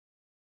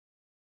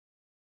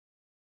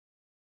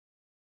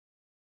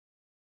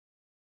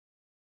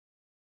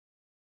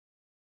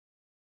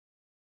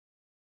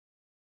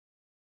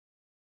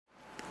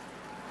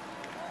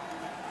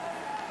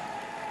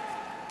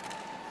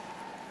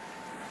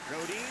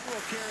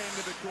will carry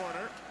into the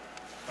corner.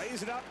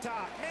 Lays it up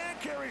top. Man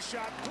carry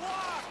shot.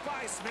 Blocked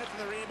by Smith,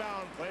 and the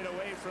rebound played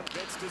away from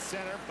Bitts to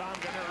center.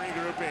 Baumgartner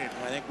regrouping.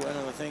 I think one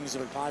of the things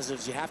that are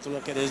positives you have to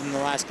look at is in the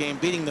last game,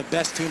 beating the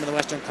best team in the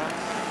Western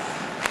Conference.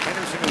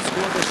 Henderson has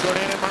scored the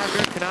short-handed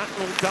marker. Cannot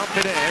will dump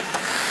it in.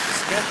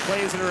 Smith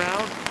plays it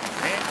around.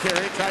 Man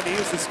carry tried to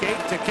use the skate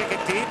to kick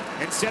it deep.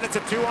 Instead, it's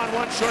a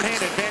 2-on-1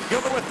 short-handed. Van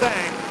Gilbert with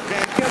Thang.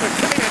 Van Gilbert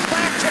coming in.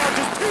 Back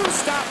challenges. 2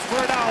 stops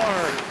for $1.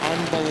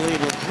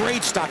 Unbelievable.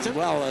 Great stops as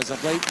well as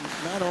of late.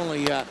 Not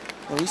only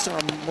we saw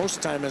him most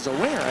of the time as a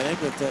winger, I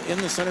think, with in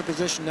the center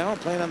position now,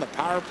 playing on the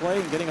power play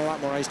and getting a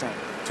lot more ice time.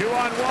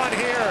 2-on-1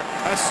 here.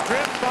 A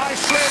strip by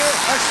Schrader.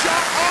 A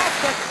shot off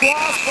the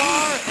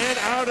crossbar and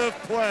out of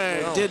play.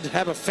 Well, did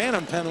have a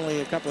phantom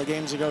penalty a couple of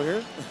games ago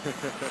here.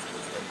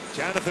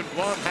 Jonathan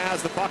Blum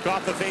has the puck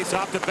off the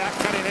face-off to Beck,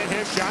 cutting in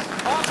his shot.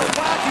 Off the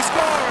block, he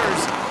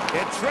scores!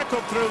 It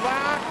trickled through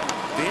Lack.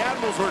 The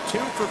Admirals were 2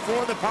 for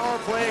 4 in the power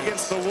play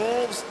against the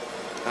Wolves.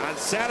 On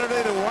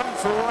Saturday, they're 1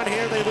 for 1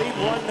 here. They lead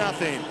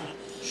 1-0.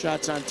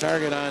 Shots on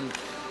target on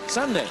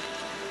Sunday.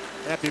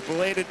 Happy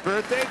belated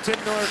birthday. Tim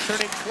Miller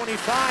turning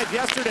 25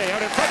 yesterday.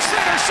 Out in front,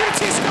 Schrader shoots,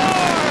 he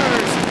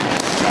scores!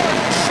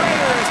 Jordan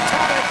Schrader is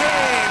tied a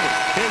game.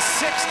 His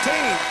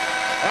 16th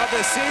of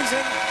the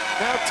season.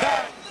 Now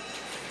tied.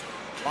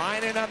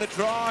 Line in on the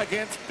draw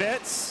against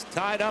Bitts.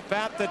 Tied up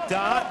at the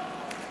dot.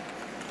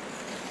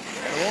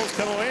 The Wolves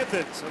come away with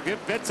it, so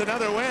give Bitts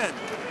another win.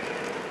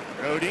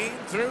 Rodin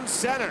through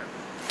center.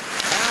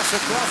 Pass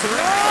across the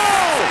ring.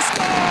 Oh! He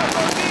scores!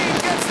 Rodin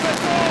gets the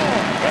goal.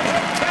 It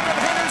hit Kevin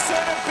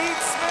Henderson and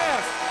beats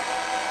Smith.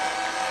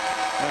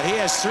 He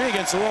has 3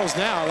 against the Wolves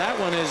now. That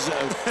one is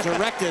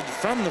directed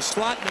from the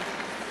slot.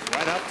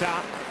 Right up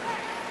top.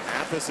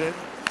 Matheson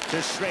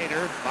to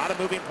Schrader. A lot of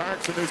moving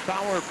parts in this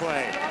power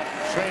play.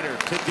 Schrader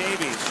to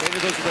Davies. Schrader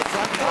goes to the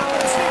front.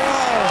 Oh!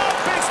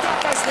 Big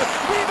stop by Smith.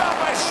 Rebound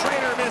by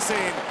Schrader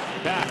missing.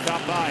 Back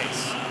up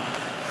ice.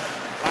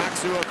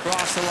 Laxu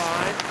across the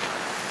line.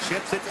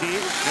 Chips it deep.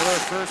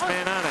 Miller first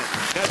man on it.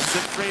 Cuts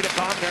it free to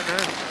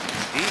Baumgartner.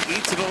 He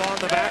eats it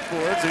along the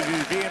backboards as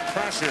he's being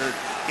pressured.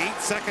 8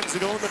 seconds to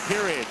go in the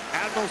period.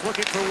 Admirals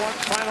looking for one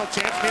final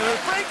chance. Miller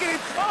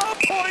breaking. Oh,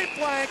 point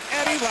blank.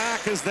 Eddie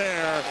Lack is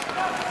there.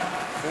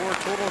 4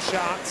 total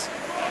shots.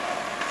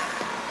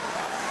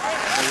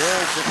 The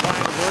Wolves are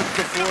trying to work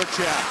the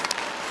forecheck.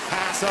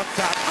 Pass up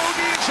top.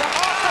 Rodin shot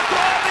off the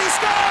goal. He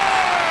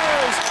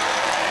scores!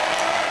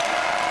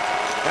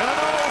 And I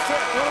don't know if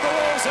one of the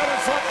Wolves out in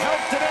front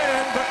helped it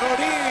in, but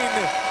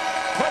Rodin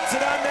puts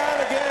it on down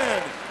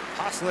again.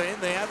 Hustling,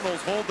 the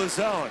Admirals hold the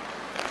zone.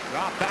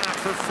 Drop back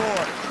for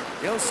Ford.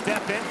 He'll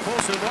step in,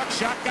 closer look,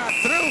 shot got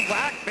through.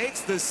 Lack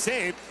makes the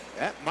save.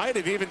 That might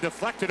have even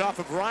deflected off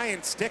of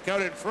Ryan's stick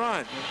out in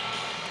front.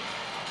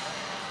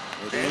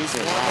 It's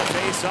on the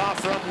face off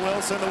from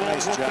Wilson. The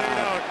Wolves will clear it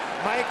out.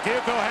 Mike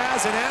Duco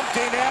has an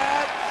empty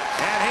net,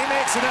 and he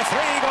makes it a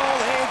 3-goal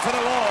lead for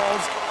the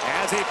Wolves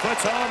as he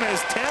puts home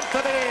his 10th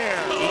of the year.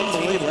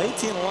 Unbelievable.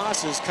 18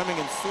 losses coming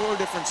in 4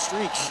 different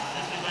streaks.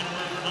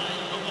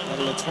 Out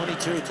of the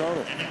 22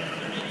 total.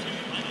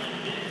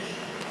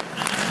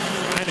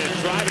 Trying to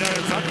drive it out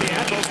in front. The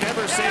Admirals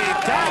never say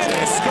die.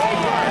 They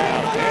score.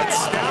 It's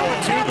now a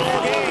 2-goal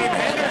game.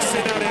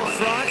 Henderson out in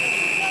front.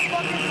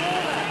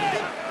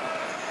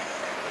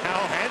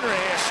 Now Henry,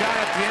 a shot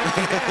at the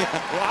empty net.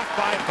 Blocked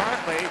by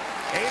Barkley.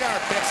 Hadar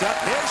picks up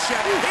his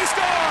shot. He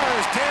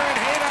scores! Darren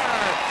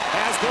Hadar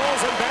has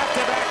goals in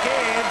back-to-back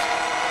games.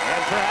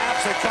 And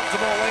perhaps a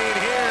comfortable lead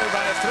here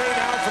by 3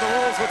 now for the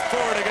Wolves with 4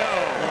 to go.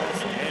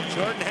 And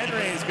Jordan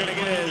Henry is going to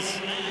get his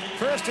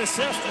first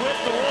assist with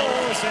the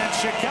Wolves, and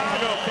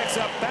Chicago picks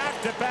up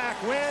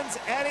back-to-back wins.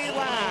 Eddie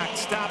Lack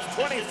stops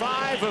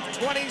 25 of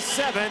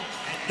 27.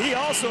 He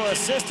also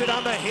assisted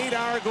on the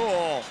Hadar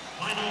goal.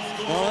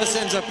 Well, this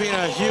ends up being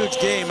a huge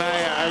game.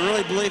 I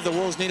really believe the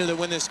Wolves needed to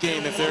win this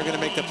game if they're going to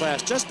make the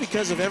playoffs, just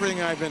because of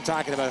everything I've been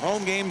talking about.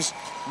 Home games,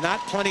 not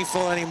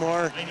plentiful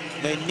anymore.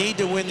 They need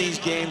to win these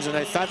games, and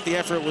I thought the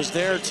effort was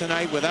there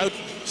tonight without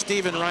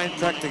Steven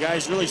Reinprecht. The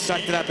guys really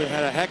sucked it up and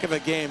had a heck of a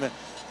game.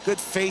 Good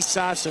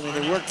face-offs. I mean,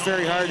 they worked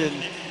very hard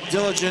and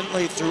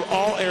diligently through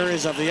all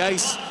areas of the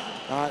ice.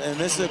 And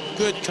this is a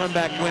good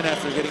comeback win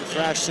after getting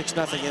thrashed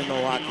 6-0 in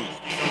Milwaukee.